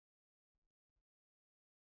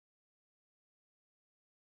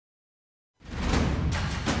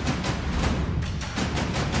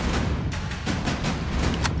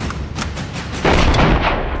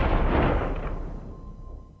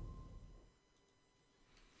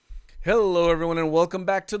Hello, everyone, and welcome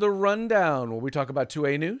back to The Rundown, where we talk about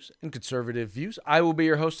 2A news and conservative views. I will be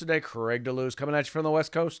your host today, Craig DeLuz, coming at you from the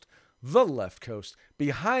West Coast, the left coast,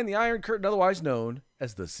 behind the Iron Curtain, otherwise known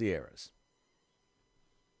as the Sierras.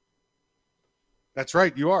 That's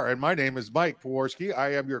right, you are. And my name is Mike Pewarski.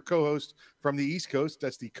 I am your co-host from the East Coast.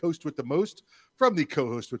 That's the coast with the most, from the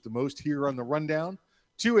co-host with the most here on The Rundown.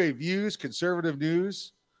 2A views, conservative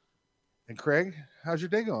news. And Craig, how's your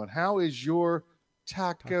day going? How is your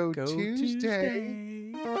Taco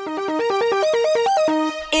Tuesday?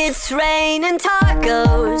 It's raining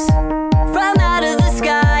tacos from out of the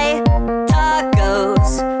sky.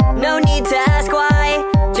 Tacos, no need to ask why.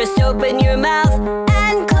 Just open your mouth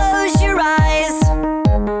and close your eyes.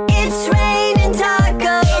 It's raining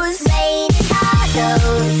tacos. It's raining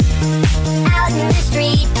tacos out in the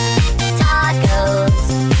street. Tacos,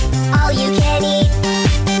 all you can eat.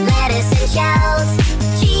 Lettuce and shells,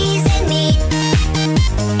 cheese and meat.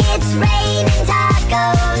 It's raining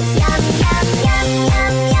tacos. Yum, yum, yum,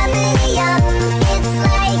 yum, yummity yum. It's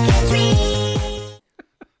like a dream.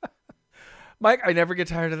 Mike, I never get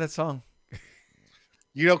tired of that song.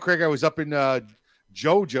 You know, Craig, I was up in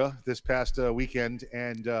Georgia this past weekend,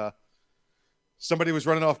 and somebody was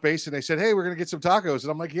running off base, and they said, "Hey, we're going to get some tacos."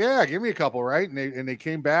 And I'm like, "Yeah, give me a couple, right?" And they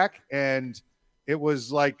came back, and it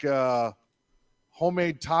was like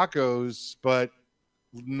homemade tacos, but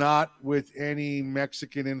not with any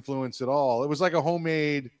Mexican influence at all. It was like a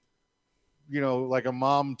homemade, like a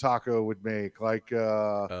mom taco would make, like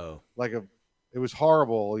it was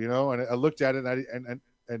horrible, And I looked at it,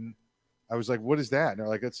 and I was like, "What is that?" And they're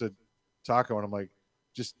like, "It's a taco." And I'm like,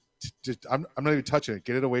 just I'm not even touching it.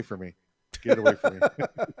 Get it away from me. Get it away from me.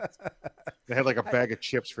 They had like a bag of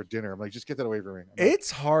chips for dinner. I'm like, just get that away from me.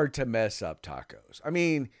 It's hard to mess up tacos. I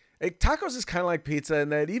mean, tacos is kind of like pizza in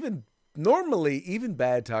that even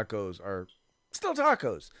bad tacos are still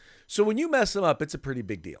tacos. So when you mess them up, it's a pretty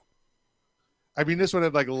big deal. I mean, this one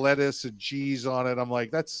had like lettuce and cheese on it. I'm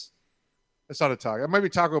like, that's not a taco. It might be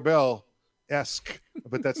Taco Bell-esque,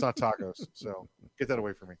 but that's not tacos. So get that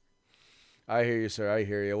away from me. I hear you, sir. I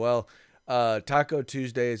hear you. Well, Taco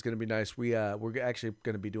Tuesday is going to be nice. We're actually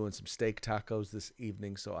going to be doing some steak tacos this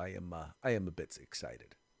evening, so I am a bit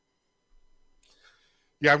excited.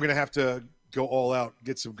 Yeah, I'm going to have to go all out,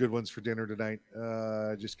 get some good ones for dinner tonight.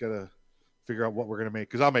 Just got to figure out what we're going to make,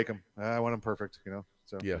 because I'll make them. I want them perfect,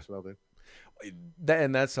 So yeah. That's what I'll do.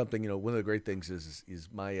 And that's something, one of the great things is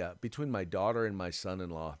my between my daughter and my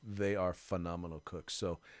son-in-law, they are phenomenal cooks.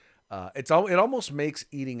 So it almost makes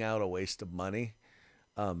eating out a waste of money.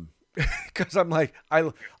 Because I'm like,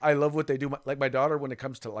 I love what they do. Like my daughter, when it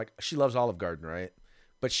comes to she loves Olive Garden, right?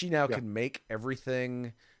 But she now can make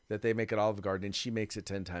everything that they make at Olive Garden, and she makes it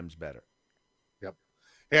 10 times better. Yep.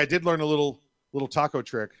 Hey, I did learn a little taco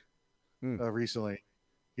trick recently.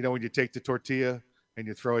 When you take the tortilla and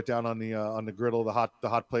you throw it down on the griddle, the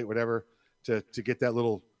hot plate, whatever, to get that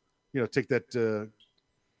little, take that the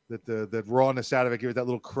rawness out of it, give it that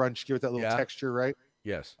little crunch, give it that little texture, right?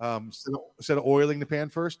 Yes. Instead of oiling the pan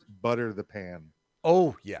first, butter the pan.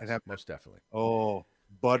 Oh, yes, most definitely. Oh,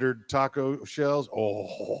 buttered taco shells.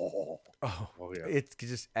 Oh, yeah. It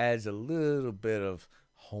just adds a little bit of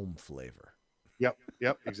home flavor. Yep,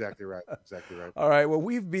 exactly right. All right, well,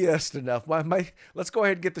 we've BS'd enough. Let's go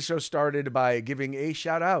ahead and get the show started by giving a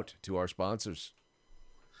shout out to our sponsors.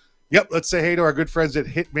 Yep, let's say hey to our good friends at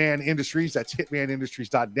Hitman Industries. That's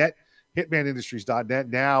hitmanindustries.net. Hitmanindustries.net.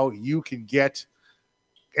 Now you can get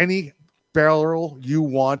any barrel you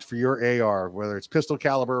want for your AR, whether it's pistol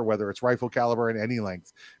caliber, whether it's rifle caliber, in any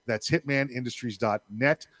length. That's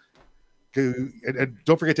hitmanindustries.net. And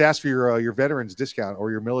don't forget to ask for your veterans discount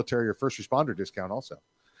or your military or first responder discount also.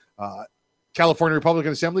 California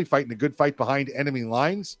Republican Assembly, fighting the good fight behind enemy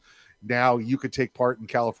lines. Now you could take part in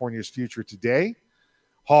California's future today.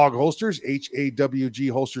 Hog Holsters,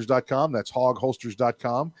 HAWGholsters.com. That's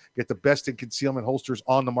hogholsters.com. Get the best in concealment holsters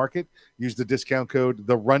on the market. Use the discount code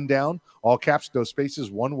The Rundown. All caps, no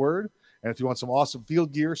spaces, one word. And if you want some awesome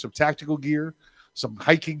field gear, some tactical gear, some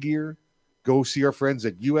hiking gear, go see our friends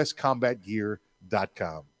at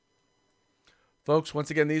uscombatgear.com. Folks,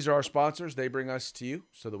 once again, these are our sponsors. They bring us to you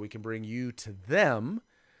so that we can bring you to them.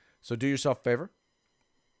 So do yourself a favor.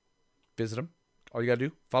 Visit them. All you got to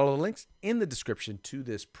do, follow the links in the description to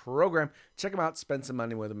this program. Check them out, spend some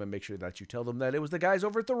money with them, and make sure that you tell them that it was the guys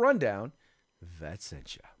over at The Rundown that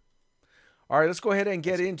sent you. All right, let's go ahead and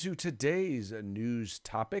get into today's news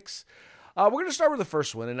topics. We're going to start with the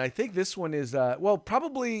first one, and I think this one is,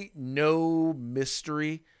 probably no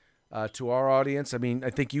mystery to our audience. I mean, I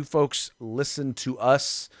think you folks listen to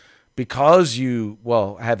us because you,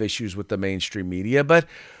 have issues with the mainstream media, but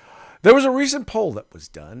There was a recent poll that was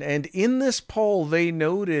done, and in this poll, they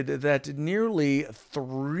noted that nearly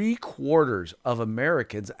 3/4 of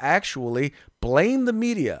Americans actually blame the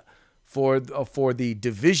media for the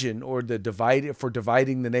division or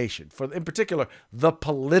dividing the nation, for in particular the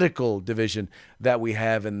political division that we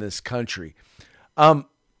have in this country.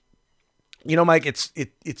 Mike,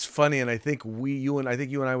 it's funny, and I think you and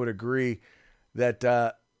I would agree that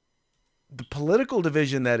the political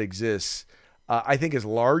division that exists, I think, is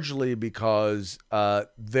largely because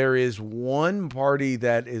there is one party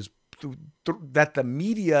that the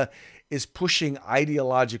media is pushing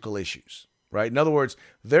ideological issues, right? In other words,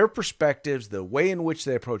 their perspectives, the way in which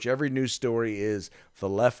they approach every news story is the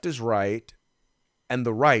left is right and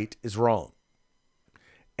the right is wrong.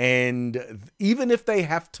 And even if they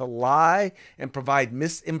have to lie and provide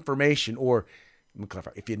misinformation, or let me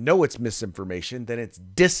clarify, if you know it's misinformation, then it's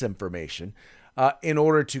disinformation, in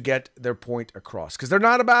order to get their point across. Because they're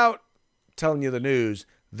not about telling you the news,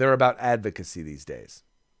 they're about advocacy these days.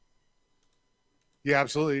 Yeah,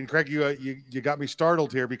 absolutely. And Craig, you got me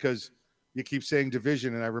startled here because you keep saying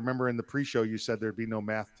division, and I remember in the pre-show you said there'd be no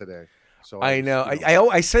math today. So I know.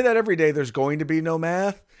 I say that every day. There's going to be no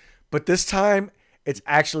math, but this time it's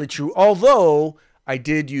actually true. Although I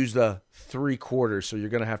did use the 3/4, so you're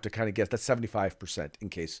going to have to kind of guess. That's 75%, in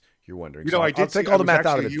case you're wondering. I did I'll take all the math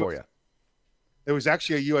out of it for you. It was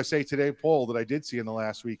actually a USA Today poll that I did see in the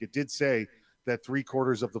last week. It did say that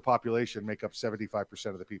 3/4 of the population make up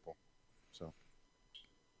 75% of the people. So.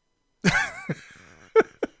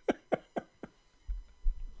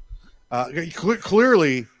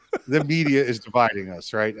 Clearly, the media is dividing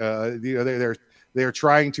us, right? They're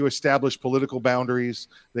trying to establish political boundaries.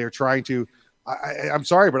 They're trying to. I'm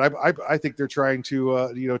sorry, but I think they're trying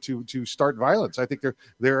to to start violence. I think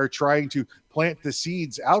they're trying to plant the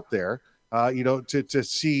seeds out there, to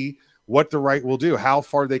see what the right will do, how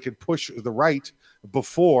far they can push the right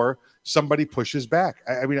before somebody pushes back.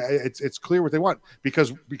 I mean, it's clear what they want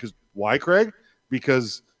because why, Craig?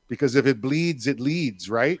 Because if it bleeds, it leads,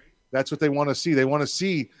 right? That's what they want to see. They want to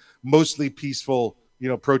see mostly peaceful,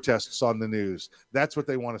 protests on the news. That's what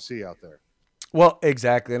they want to see out there. Well,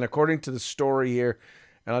 exactly. And according to the story here,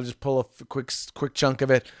 and I'll just pull a quick chunk of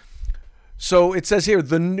it. So it says here,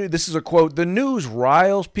 this is a quote, "The news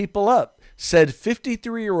riles people up," said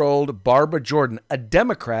 53-year-old Barbara Jordan, a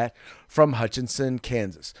Democrat from Hutchinson,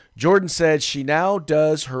 Kansas. Jordan said she now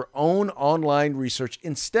does her own online research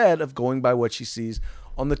instead of going by what she sees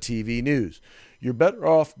on the TV news. "You're better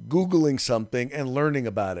off Googling something and learning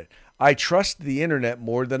about it. I trust the internet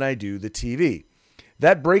more than I do the TV."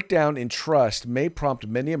 That breakdown in trust may prompt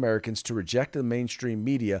many Americans to reject the mainstream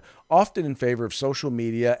media, often in favor of social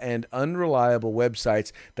media and unreliable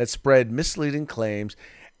websites that spread misleading claims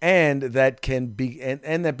and that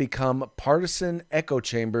become partisan echo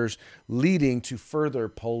chambers, leading to further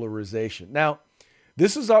polarization. Now,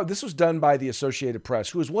 this was done by the Associated Press,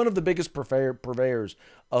 who is one of the biggest purveyors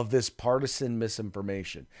of this partisan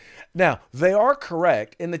misinformation. Now, they are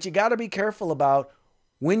correct in that you got to be careful about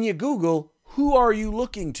when you Google, who are you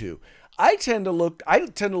looking to? I tend to look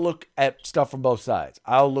at stuff from both sides.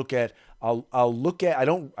 I don't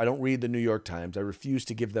read the New York Times. I refuse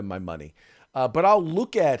to give them my money. But I'll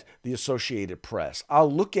look at the Associated Press.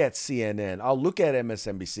 I'll look at CNN. I'll look at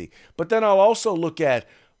MSNBC. But then I'll also look at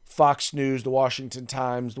Fox News, the Washington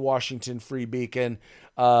Times, the Washington Free Beacon,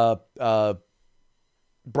 Breitbart.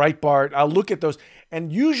 I'll look at those.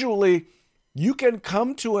 And usually you can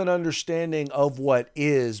come to an understanding of what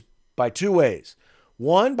is by two ways.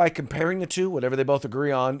 One, by comparing the two, whatever they both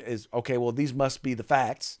agree on is, okay, well, these must be the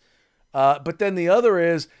facts. But then the other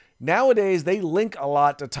is, nowadays they link a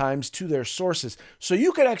lot of times to their sources. So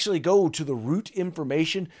you can actually go to the root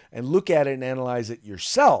information and look at it and analyze it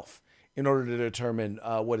yourself in order to determine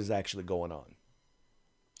what is actually going on.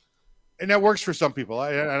 And that works for some people.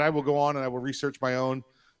 I will go on and I will research my own.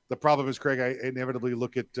 The problem is, Craig, I inevitably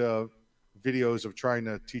look at videos of trying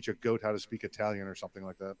to teach a goat how to speak Italian or something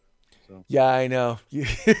like that. So. Yeah, I know.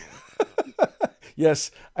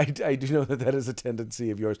 Yes, I do know that is a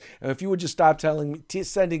tendency of yours. And if you would just stop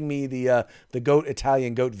sending me the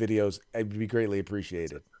Italian goat videos, I'd be greatly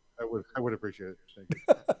appreciated. I would appreciate it. Thank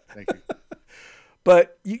you. Thank you.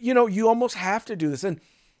 But you almost have to do this, and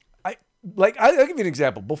I'll give you an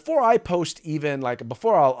example. Before I post,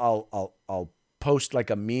 I'll post like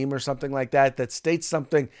a meme or something like that states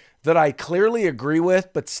something that I clearly agree with,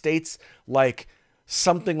 but states like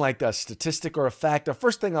something like a statistic or a fact. The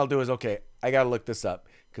first thing I'll do is, okay, I got to look this up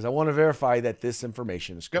because I want to verify that this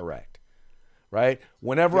information is correct, right?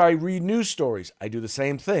 Whenever I read news stories, I do the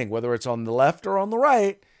same thing, whether it's on the left or on the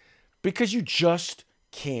right, because you just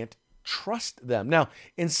can't trust them. Now,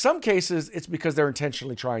 in some cases, it's because they're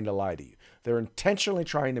intentionally trying to lie to you. They're intentionally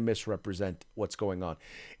trying to misrepresent what's going on.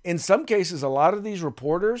 In some cases, a lot of these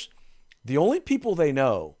reporters, the only people they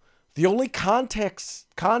know, the only contacts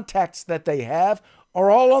that they have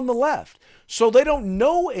are all on the left. So they don't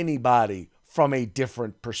know anybody from a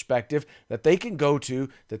different perspective that they can go to,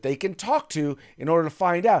 that they can talk to in order to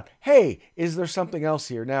find out, hey, is there something else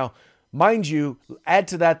here? Now, mind you, add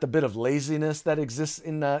to that the bit of laziness that exists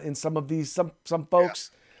in some of these, some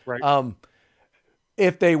folks. Yeah, right.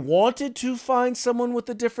 If they wanted to find someone with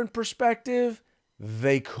a different perspective,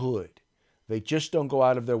 they could. They just don't go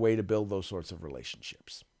out of their way to build those sorts of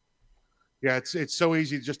relationships. Yeah, it's so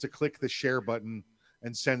easy just to click the share button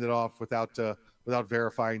and send it off without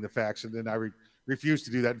verifying the facts. And then I refuse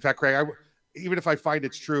to do that. In fact, Craig, even if I find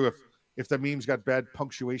it's true, if the meme's got bad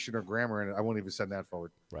punctuation or grammar in it, I won't even send that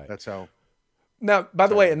forward. Right. That's how. Now, by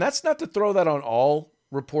the way, and that's not to throw that on all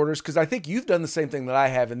reporters, because I think you've done the same thing that I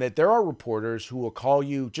have, in that there are reporters who will call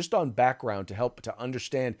you just on background to help to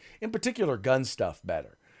understand, in particular, gun stuff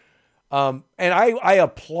better. And I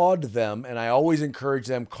applaud them, and I always encourage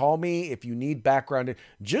them, call me if you need background,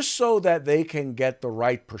 just so that they can get the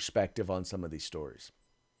right perspective on some of these stories.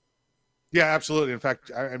 Yeah, absolutely. In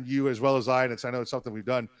fact, you as well as I, and I know it's something we've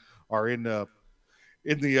done, are in the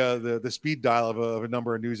speed dial of a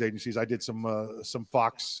number of news agencies. I did some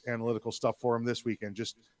Fox analytical stuff for them this weekend.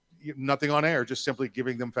 Just nothing on air, just simply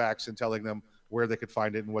giving them facts and telling them where they could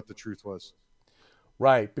find it and what the truth was.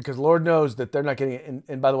 Right, because Lord knows that they're not getting it.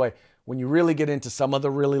 And by the way, when you really get into some of the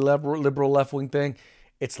really liberal left-wing thing,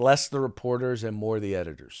 it's less the reporters and more the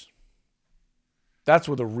editors. That's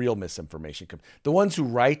where the real misinformation comes. The ones who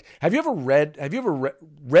write. Have you ever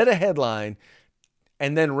read a headline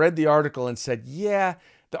and then read the article and said, yeah,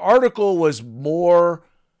 the article was more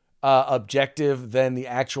objective than the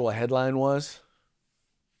actual headline was?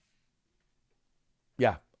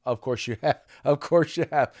 Yeah, of course you have. Of course you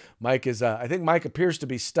have. Mike is, I think Mike appears to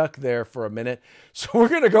be stuck there for a minute. So we're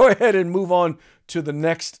going to go ahead and move on to the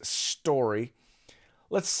next story.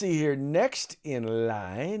 Let's see here. Next in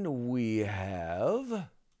line, we have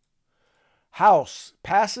House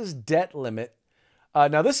passes debt limit.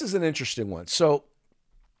 Now, this is an interesting one. So,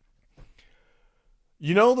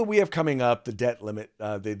 you know that we have coming up the debt limit,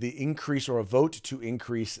 the increase, or a vote to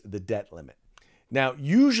increase the debt limit. Now,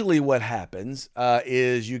 usually what happens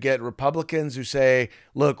is you get Republicans who say,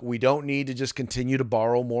 look, we don't need to just continue to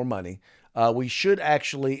borrow more money. We should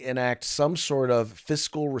actually enact some sort of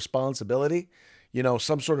fiscal responsibility,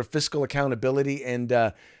 some sort of fiscal accountability,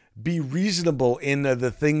 and be reasonable in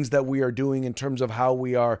the things that we are doing in terms of how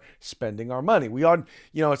we are spending our money. We are,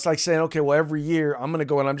 it's like saying, okay, well, every year I'm going to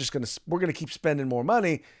go and we're going to keep spending more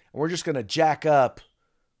money, and we're just going to jack up,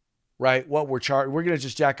 right, what we're charging. We're going to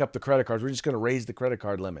just jack up the credit cards. We're just going to raise the credit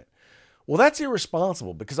card limit. Well, that's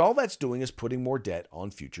irresponsible, because all that's doing is putting more debt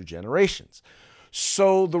on future generations.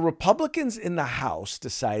 So the Republicans in the House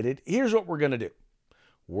decided, here's what we're going to do.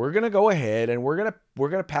 We're going to go ahead and we're going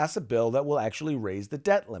to pass a bill that will actually raise the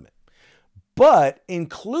debt limit. But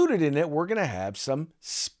included in it, we're going to have some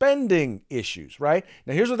spending issues, right?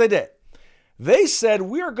 Now, here's what they did. They said,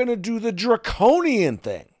 we are going to do the draconian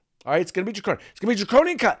thing. All right, it's going to be draconian. It's going to be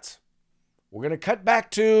draconian cuts. We're going to cut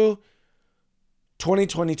back to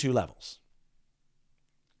 2022 levels.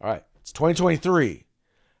 All right, it's 2023.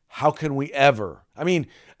 How can we ever? I mean,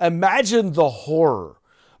 imagine the horror,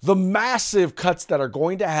 the massive cuts that are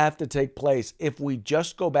going to have to take place if we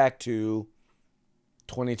just go back to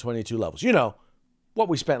 2022 levels. What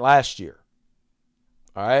we spent last year.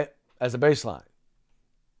 All right, as a baseline.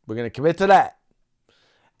 We're going to commit to that.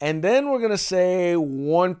 And then we're going to say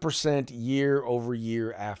 1% year over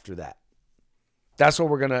year after that. That's where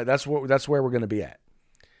we're going to be at.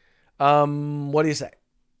 What do you say? Is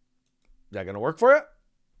that going to work for you?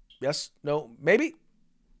 Yes, no, maybe?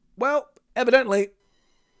 Well, evidently,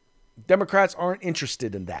 Democrats aren't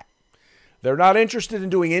interested in that. They're not interested in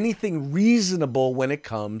doing anything reasonable when it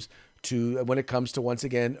comes to once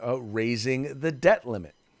again raising the debt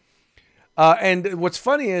limit. And what's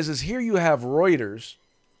funny is here you have Reuters,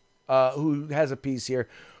 who has a piece here,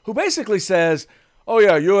 who basically says, oh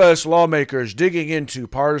yeah, U.S. lawmakers digging into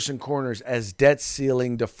partisan corners as debt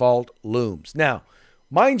ceiling default looms. Now,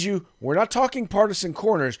 mind you, we're not talking partisan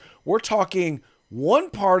corners. We're talking one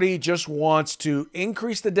party just wants to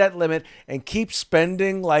increase the debt limit and keep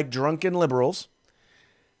spending like drunken liberals.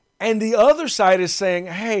 And the other side is saying,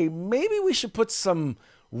 hey, maybe we should put some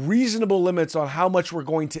reasonable limits on how much we're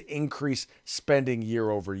going to increase spending year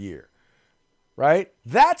over year. Right?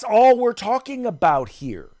 That's all we're talking about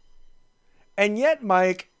here. And yet,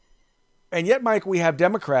 Mike, we have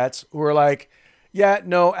Democrats who are like, Yeah,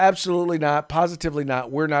 no, absolutely not. Positively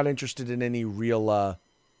not. We're not interested in any real,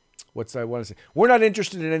 what's I want to say? We're not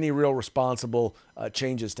interested in any real responsible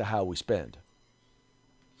changes to how we spend.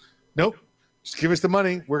 Nope. Just give us the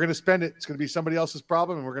money. We're going to spend it. It's going to be somebody else's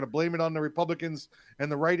problem, and we're going to blame it on the Republicans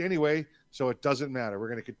and the right anyway, so it doesn't matter. We're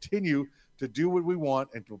going to continue to do what we want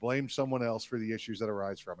and to blame someone else for the issues that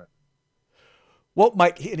arise from it. Well,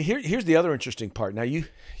 Mike, here's the other interesting part. Now, you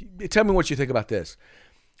tell me what you think about this.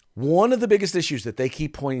 One of the biggest issues that they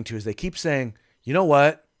keep pointing to is they keep saying, you know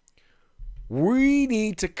what? We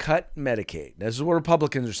need to cut Medicaid. This is what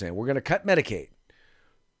Republicans are saying. We're going to cut Medicaid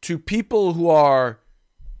to people who are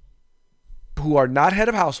not head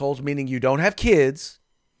of households, meaning you don't have kids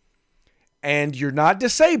and you're not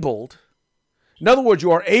disabled. In other words,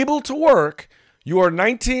 you are able to work. You are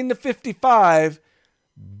 19 to 55,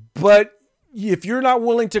 but if you're not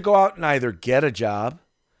willing to go out and either get a job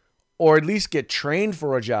or at least get trained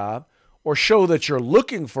for a job or show that you're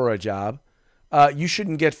looking for a job, you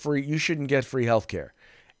shouldn't get free health care.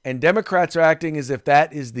 And Democrats are acting as if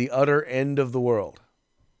that is the utter end of the world.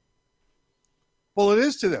 Well, it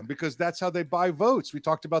is to them because that's how they buy votes. We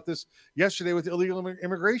talked about this yesterday with illegal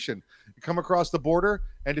immigration. You come across the border,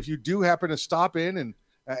 and if you do happen to stop in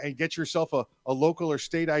and get yourself a local or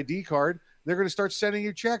state ID card, they're going to start sending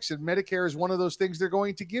you checks, and Medicare is one of those things they're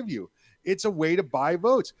going to give you. It's a way to buy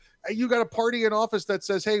votes. You got a party in office that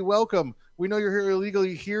says, hey, welcome. We know you're here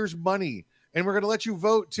illegally. Here's money, and we're going to let you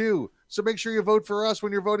vote too. So make sure you vote for us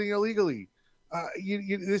when you're voting illegally.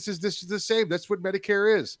 This is the same. That's what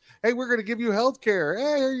Medicare is. Hey, we're going to give you health care.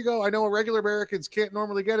 Hey, here you go. I know regular Americans can't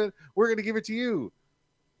normally get it. We're going to give it to you.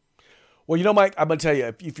 Well, you know, Mike, I'm going to tell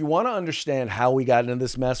you, if you want to understand how we got into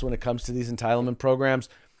this mess when it comes to these entitlement programs,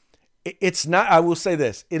 it's not, I will say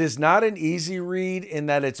this, it is not an easy read in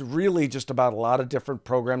that it's really just about a lot of different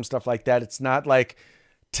programs, stuff like that. It's not like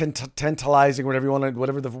tantalizing,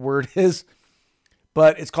 whatever the word is,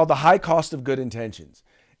 but it's called the high cost of good intentions.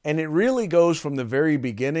 And it really goes from the very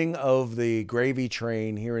beginning of the gravy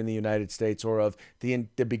train here in the United States, or of the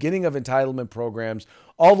beginning of entitlement programs,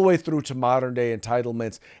 all the way through to modern day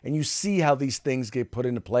entitlements. And you see how these things get put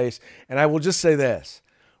into place. And I will just say this,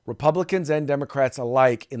 Republicans and Democrats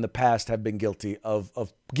alike in the past have been guilty of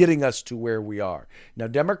getting us to where we are. Now,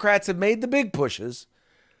 Democrats have made the big pushes,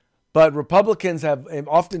 but Republicans have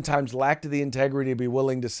oftentimes lacked the integrity to be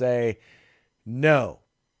willing to say, no,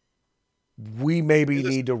 we maybe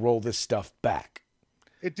need to roll this stuff back.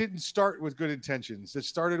 It didn't start with good intentions. It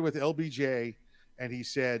started with LBJ, and he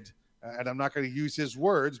said, and I'm not going to use his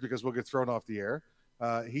words because we'll get thrown off the air.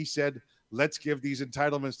 He said, let's give these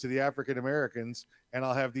entitlements to the African Americans, and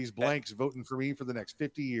I'll have these blanks voting for me for the next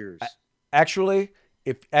 50 years. Actually,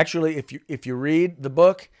 if you read the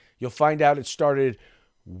book, you'll find out it started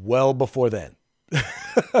well before then.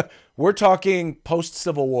 We're talking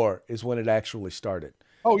post-Civil War is when it actually started.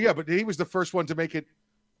 Oh, yeah, but he was the first one to make it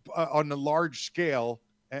on the large scale,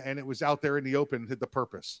 and it was out there in the open, had the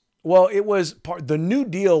purpose. Well, it was the New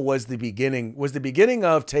Deal was the beginning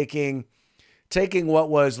of taking what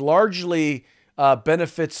was largely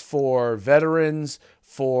benefits for veterans,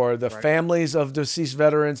 for the families of deceased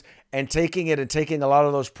veterans, and taking a lot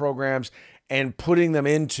of those programs and putting them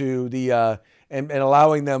into the and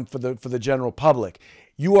allowing them for the general public.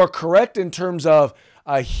 You are correct in terms of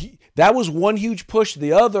that was one huge push.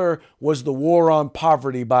 The other was the War on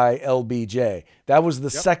Poverty by LBJ. That was the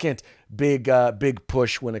second big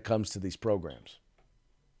push when it comes to these programs.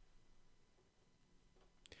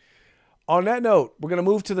 On that note, we're going to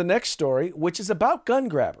move to the next story, which is about gun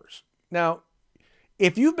grabbers. Now,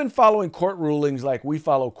 if you've been following court rulings like we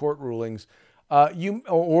follow court rulings,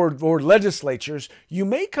 or legislatures, you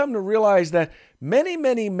may come to realize that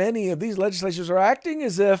many of these legislatures are acting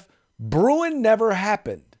as if Bruen never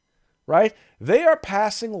happened, right? They are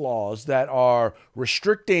passing laws that are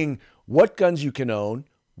restricting what guns you can own,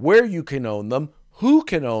 where you can own them, who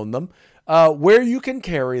can own them, where you can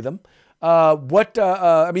carry them, along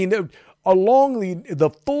the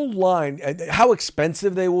full line, how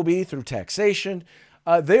expensive they will be through taxation.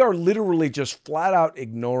 They are literally just flat out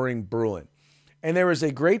ignoring Bruen. And there is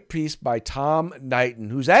a great piece by Tom Knighton,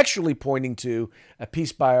 who's actually pointing to a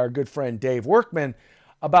piece by our good friend Dave Workman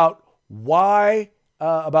about why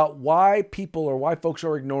people or why folks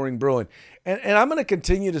are ignoring Bruen. And I'm going to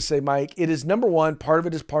continue to say, Mike, it is number one, part of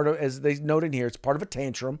it is part of, as they note in here, it's part of a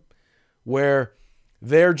tantrum where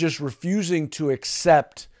they're just refusing to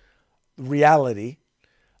accept reality.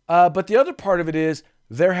 But the other part of it is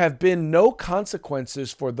there have been no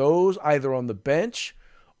consequences for those either on the bench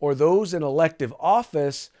or those in elective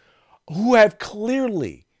office who have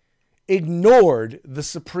clearly ignored the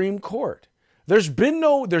Supreme Court. There's been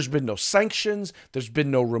no sanctions. There's been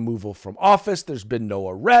no removal from office. There's been no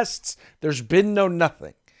arrests. There's been no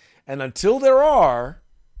nothing. And until there are,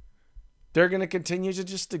 they're going to continue to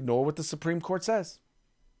just ignore what the Supreme Court says.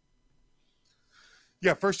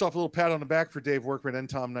 Yeah, first off, a little pat on the back for Dave Workman and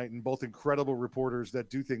Tom Knighton, both incredible reporters that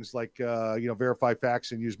do things like verify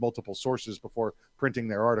facts and use multiple sources before printing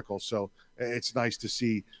their articles. So it's nice to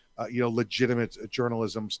see legitimate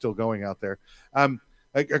journalism still going out there.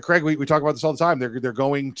 Craig, we talk about this all the time. They're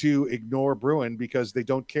going to ignore Bruen because they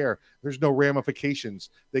don't care. There's no ramifications.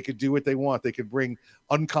 They could do what they want. They could bring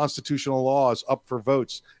unconstitutional laws up for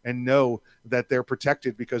votes and know that they're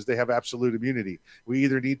protected because they have absolute immunity. We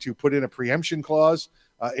either need to put in a preemption clause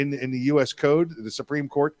in the U.S. Code. The Supreme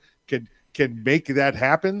Court can make that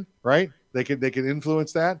happen, right? They can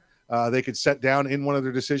influence that. They could set down in one of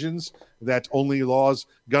their decisions that only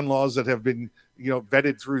gun laws that have been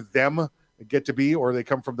vetted through them get to be, or they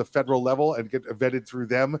come from the federal level and get vetted through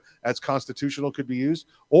them as constitutional could be used.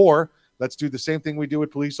 Or let's do the same thing we do with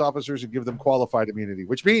police officers and give them qualified immunity,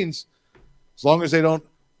 which means as long as they don't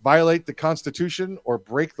violate the Constitution or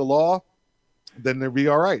break the law, then they'll be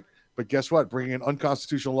all right. But guess what? Bringing an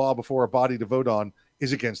unconstitutional law before a body to vote on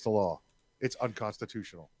is against the law. It's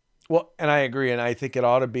unconstitutional. Well, and I agree, and I think it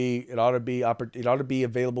ought to be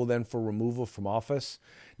available then for removal from office.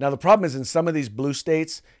 Now, the problem is in some of these blue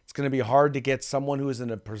states, it's going to be hard to get someone who is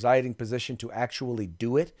in a presiding position to actually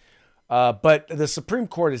do it. But the Supreme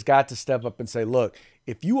Court has got to step up and say, look,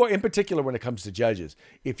 if you are, in particular when it comes to judges,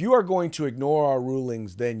 if you are going to ignore our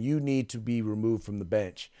rulings, then you need to be removed from the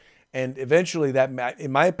bench. And eventually that,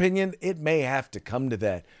 in my opinion, it may have to come to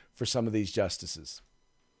that for some of these justices.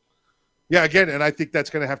 Yeah, again, and I think that's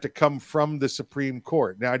going to have to come from the Supreme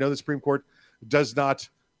Court. Now, I know the Supreme Court does not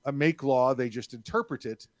make law. They just interpret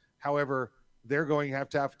it. However, they're going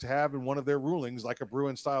to have in one of their rulings, like a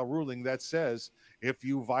Bruen-style ruling that says, if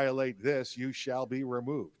you violate this, you shall be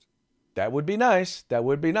removed. That would be nice. That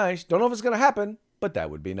would be nice. Don't know if it's going to happen, but that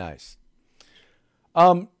would be nice.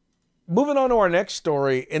 Moving on to our next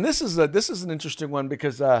story, and this is an interesting one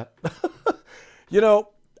because, I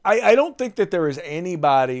don't think that there is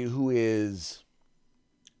anybody who is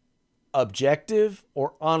objective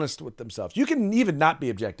or honest with themselves. You can even not be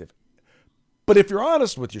objective. But if you're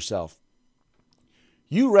honest with yourself,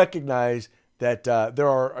 you recognize that there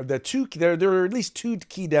are at least two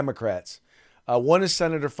key Democrats. One is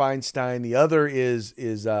Senator Feinstein. The other is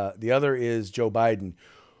Joe Biden,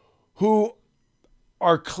 who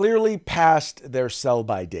are clearly past their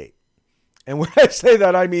sell-by date. And when I say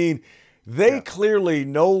that, I mean they clearly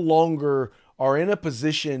no longer are in a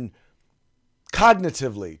position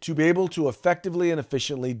cognitively to be able to effectively and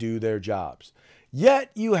efficiently do their jobs.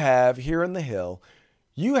 Yet you have here in the Hill,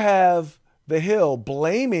 the Hill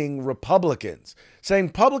blaming Republicans, saying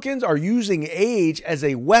Republicans are using age as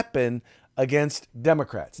a weapon against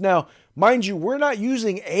Democrats. Now, mind you, we're not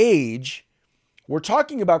using age. We're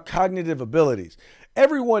talking about cognitive abilities.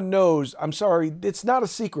 Everyone knows, I'm sorry, it's not a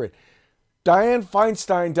secret. Dianne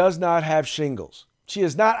Feinstein does not have shingles. She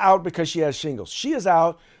is not out because she has shingles. She is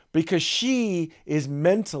out because she is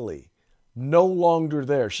mentally no longer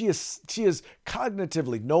there. She is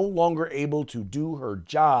cognitively no longer able to do her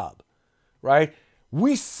job, right?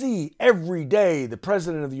 We see every day the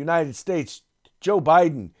President of the United States, Joe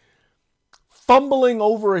Biden, fumbling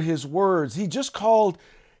over his words. He just called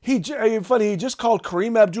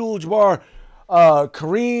Kareem Abdul-Jabbar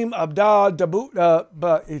Kareem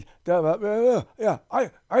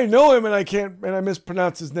I know him and I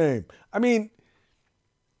mispronounce his name. I mean,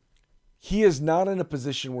 he is not in a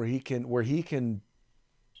position where he can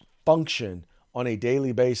function on a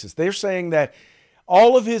daily basis. They're saying that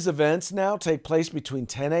all of his events now take place between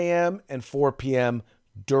 10 a.m. and 4 p.m.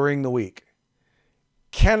 during the week.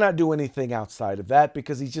 Cannot do anything outside of that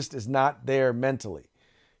because he just is not there mentally.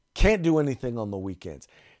 Can't do anything on the weekends.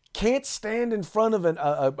 Can't stand in front of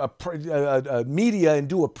a media and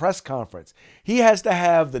do a press conference. He has to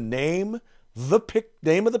have the name of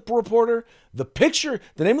the reporter, the picture,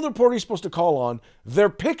 the name of the reporter he's supposed to call on, their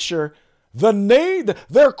picture, the name,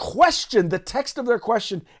 their question, the text of their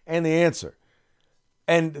question, and the answer.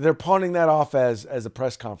 And they're pawning that off as a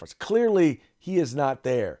press conference. Clearly, he is not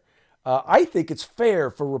there. I think it's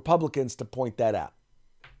fair for Republicans to point that out.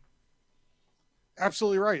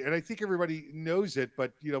 Absolutely right. And I think everybody knows it,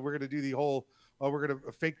 but we're going to do the whole, we're going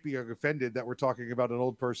to fake being offended that we're talking about an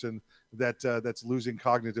old person that's losing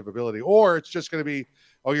cognitive ability, or it's just going to be,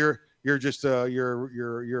 you're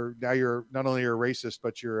now you're not only a racist,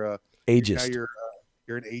 but you're ageist.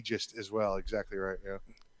 You're an ageist as well. Exactly right. Yeah.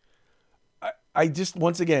 I just,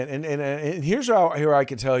 once again, and here's how I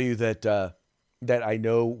can tell you that that I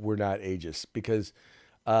know we're not ageist, because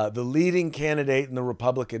the leading candidate in the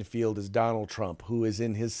Republican field is Donald Trump, who is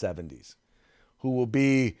in his 70s, who will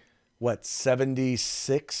be,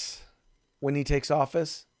 76 when he takes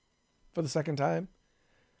office for the second time?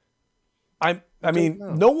 I mean,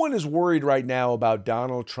 no one is worried right now about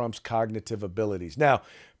Donald Trump's cognitive abilities. Now,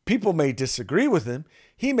 people may disagree with him.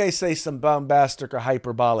 He may say some bombastic or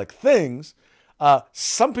hyperbolic things.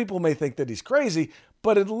 Some people may think that he's crazy,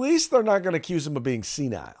 but at least they're not going to accuse him of being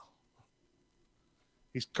senile.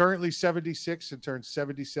 He's currently 76 and turns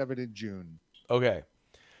 77 in June. Okay.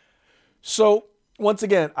 So once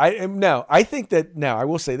again, I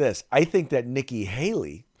will say this. I think that Nikki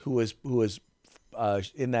Haley, who is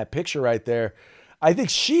in that picture right there, I think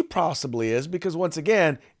she possibly is, because once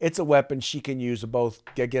again, it's a weapon she can use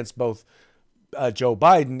against both Joe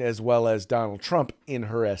Biden as well as Donald Trump in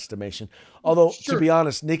her estimation. Although, to be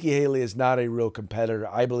honest, Nikki Haley is not a real competitor.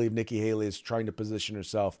 I believe Nikki Haley is trying to position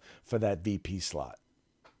herself for that VP slot.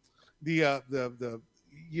 The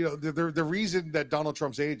reason that Donald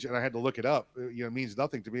Trump's age, and I had to look it up, means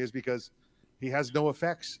nothing to me, is because he has no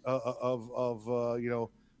effects of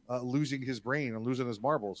losing his brain and losing his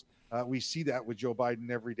marbles. We see that with Joe Biden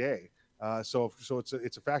every day. So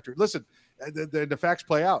it's a factor. Listen, the facts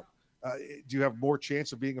play out. Do you have more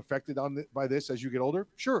chance of being affected by this as you get older?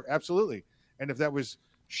 Sure, absolutely. And if that was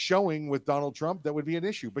showing with Donald Trump, that would be an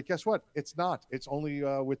issue. But guess what? It's not. It's only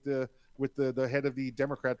with the head of the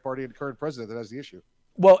Democrat Party and current president that has the issue.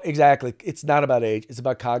 Well, exactly. It's not about age. It's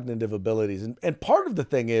about cognitive abilities. And part of the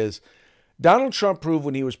thing is, Donald Trump proved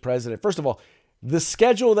when he was president, first of all, the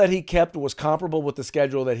schedule that he kept was comparable with the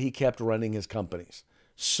schedule that he kept running his companies.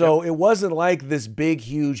 So It wasn't like this big,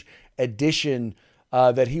 huge addition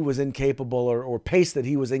that he was incapable or pace that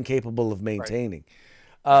he was incapable of maintaining.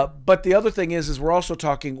 Right. But the other thing is we're also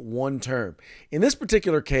talking one term. In this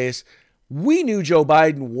particular case, we knew Joe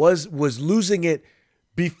Biden was losing it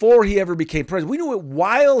before he ever became president. We knew it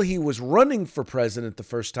while he was running for president the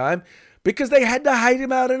first time, because they had to hide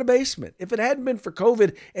him out in a basement. If it hadn't been for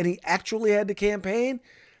COVID and he actually had to campaign,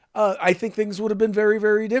 I think things would have been very,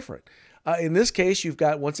 very different. In this case, you've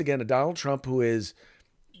got, once again, a Donald Trump who is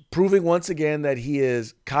proving once again that he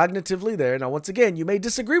is cognitively there. Now, once again, you may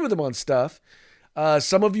disagree with him on stuff.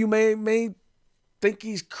 Some of you may think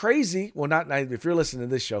he's crazy. Well, not if you're listening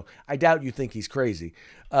to this show, I doubt you think he's crazy.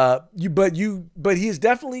 But he is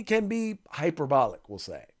definitely can be hyperbolic, we'll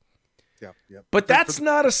say. Yeah. But that's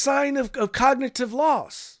not a sign of cognitive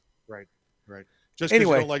loss. Right. Just because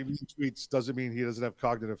you don't like mean tweets doesn't mean he doesn't have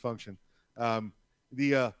cognitive function. Joe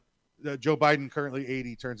Biden currently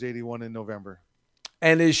 80, turns 81 in November.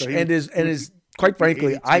 And is quite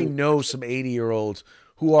frankly, I know some 80-year-olds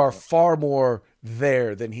who are far more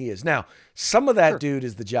there than he is. Now, some of that dude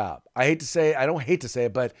is the job. I don't hate to say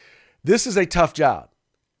it, but this is a tough job.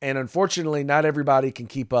 And unfortunately, not everybody can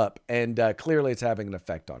keep up. And clearly it's having an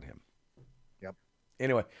effect on him. Yep.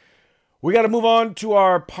 Anyway, we got to move on to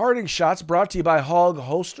our parting shots, brought to you by Hog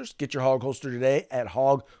Holsters. Get your Hog Holster today at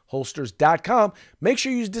hogholsters.com. Make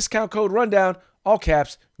sure you use discount code RUNDOWN, all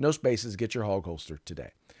caps, no spaces. Get your Hog Holster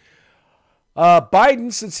today.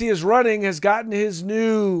 Biden, since he is running, has gotten his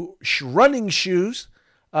new running shoes.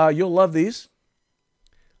 You'll love these.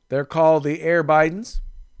 They're called the Air Bidens.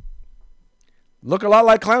 Look a lot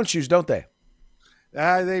like clown shoes, don't they?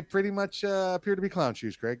 They pretty much appear to be clown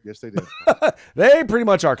shoes, Craig. Yes, they do. They pretty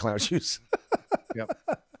much are clown shoes. Yep.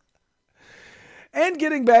 And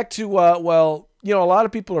getting back to, a lot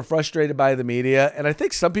of people are frustrated by the media, and I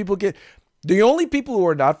think some people the only people who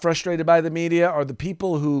are not frustrated by the media are the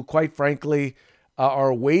people who, quite frankly,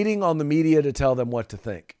 are waiting on the media to tell them what to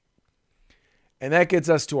think. And that gets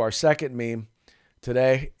us to our second meme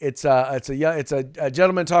today. It's a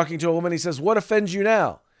gentleman talking to a woman. He says, "What offends you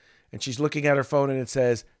now?" And she's looking at her phone and it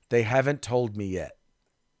says, "They haven't told me yet."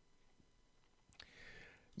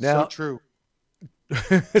 Now, so true.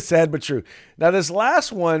 Sad but true. Now, this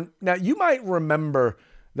last one, you might remember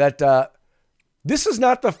that this is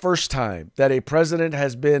not the first time that a president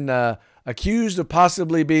has been accused of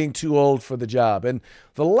possibly being too old for the job. And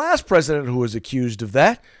the last president who was accused of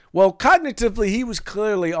that, well, cognitively, he was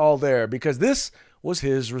clearly all there, because this was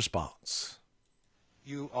his response.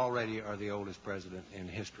 You already are the oldest president in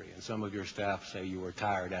history, and some of your staff say you were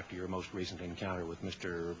tired after your most recent encounter with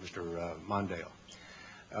Mr.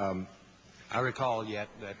 Mondale. I recall yet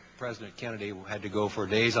that President Kennedy had to go for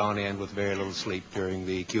days on end with very little sleep during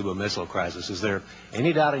the Cuba Missile Crisis. Is there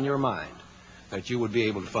any doubt in your mind that you would be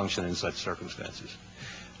able to function in such circumstances?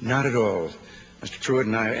 Not at all, Mr. Truitt,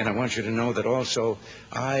 and I want you to know that also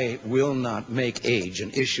I will not make age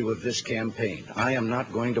an issue of this campaign. I am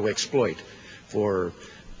not going to exploit for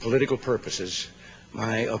political purposes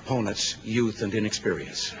my opponent's youth and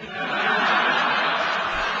inexperience.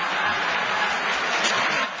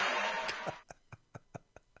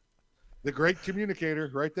 The great communicator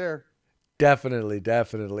right there. Definitely.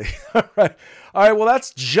 All right. Well,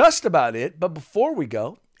 that's just about it. But before we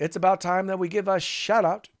go, it's about time that we give a shout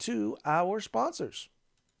out to our sponsors.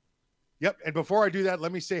 Yep. And before I do that,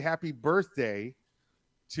 let me say happy birthday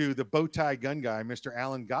to the bow tie gun guy, Mr.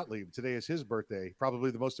 Alan Gottlieb. Today is his birthday.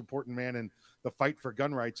 Probably the most important man in the fight for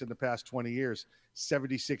gun rights in the past 20 years.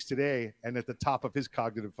 76 today, and at the top of his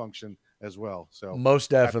cognitive function as well. So most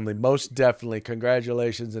definitely.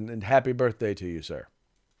 Congratulations and happy birthday to you, sir.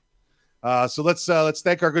 So let's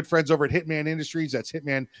thank our good friends over at Hitman Industries. That's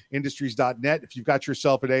hitmanindustries.net. If you've got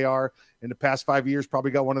yourself an AR in the past 5 years,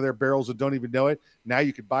 probably got one of their barrels and don't even know it. Now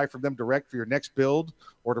you can buy from them direct for your next build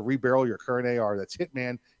or to rebarrel your current AR. That's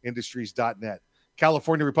hitmanindustries.net.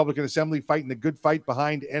 California Republican Assembly fighting the good fight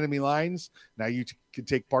behind enemy lines. Now you can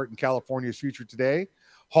take part in California's future today.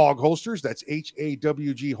 Hog Holsters. That's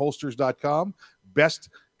HAWG holsters.com. Best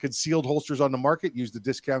concealed holsters on the market. Use the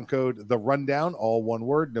discount code The Rundown, all one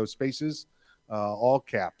word, no spaces, all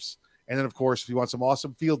caps. And then, of course, if you want some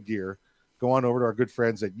awesome field gear, go on over to our good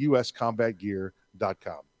friends at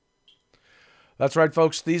uscombatgear.com. That's right,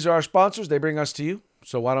 folks. These are our sponsors. They bring us to you.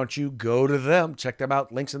 So why don't you go to them? Check them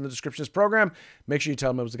out. Links in the description of this program. Make sure you tell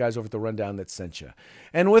them it was the guys over at The Rundown that sent you.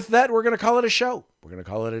 And with that, we're going to call it a show. We're going to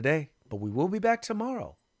call it a day. But we will be back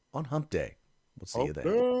tomorrow on Hump Day. We'll see you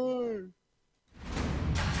then.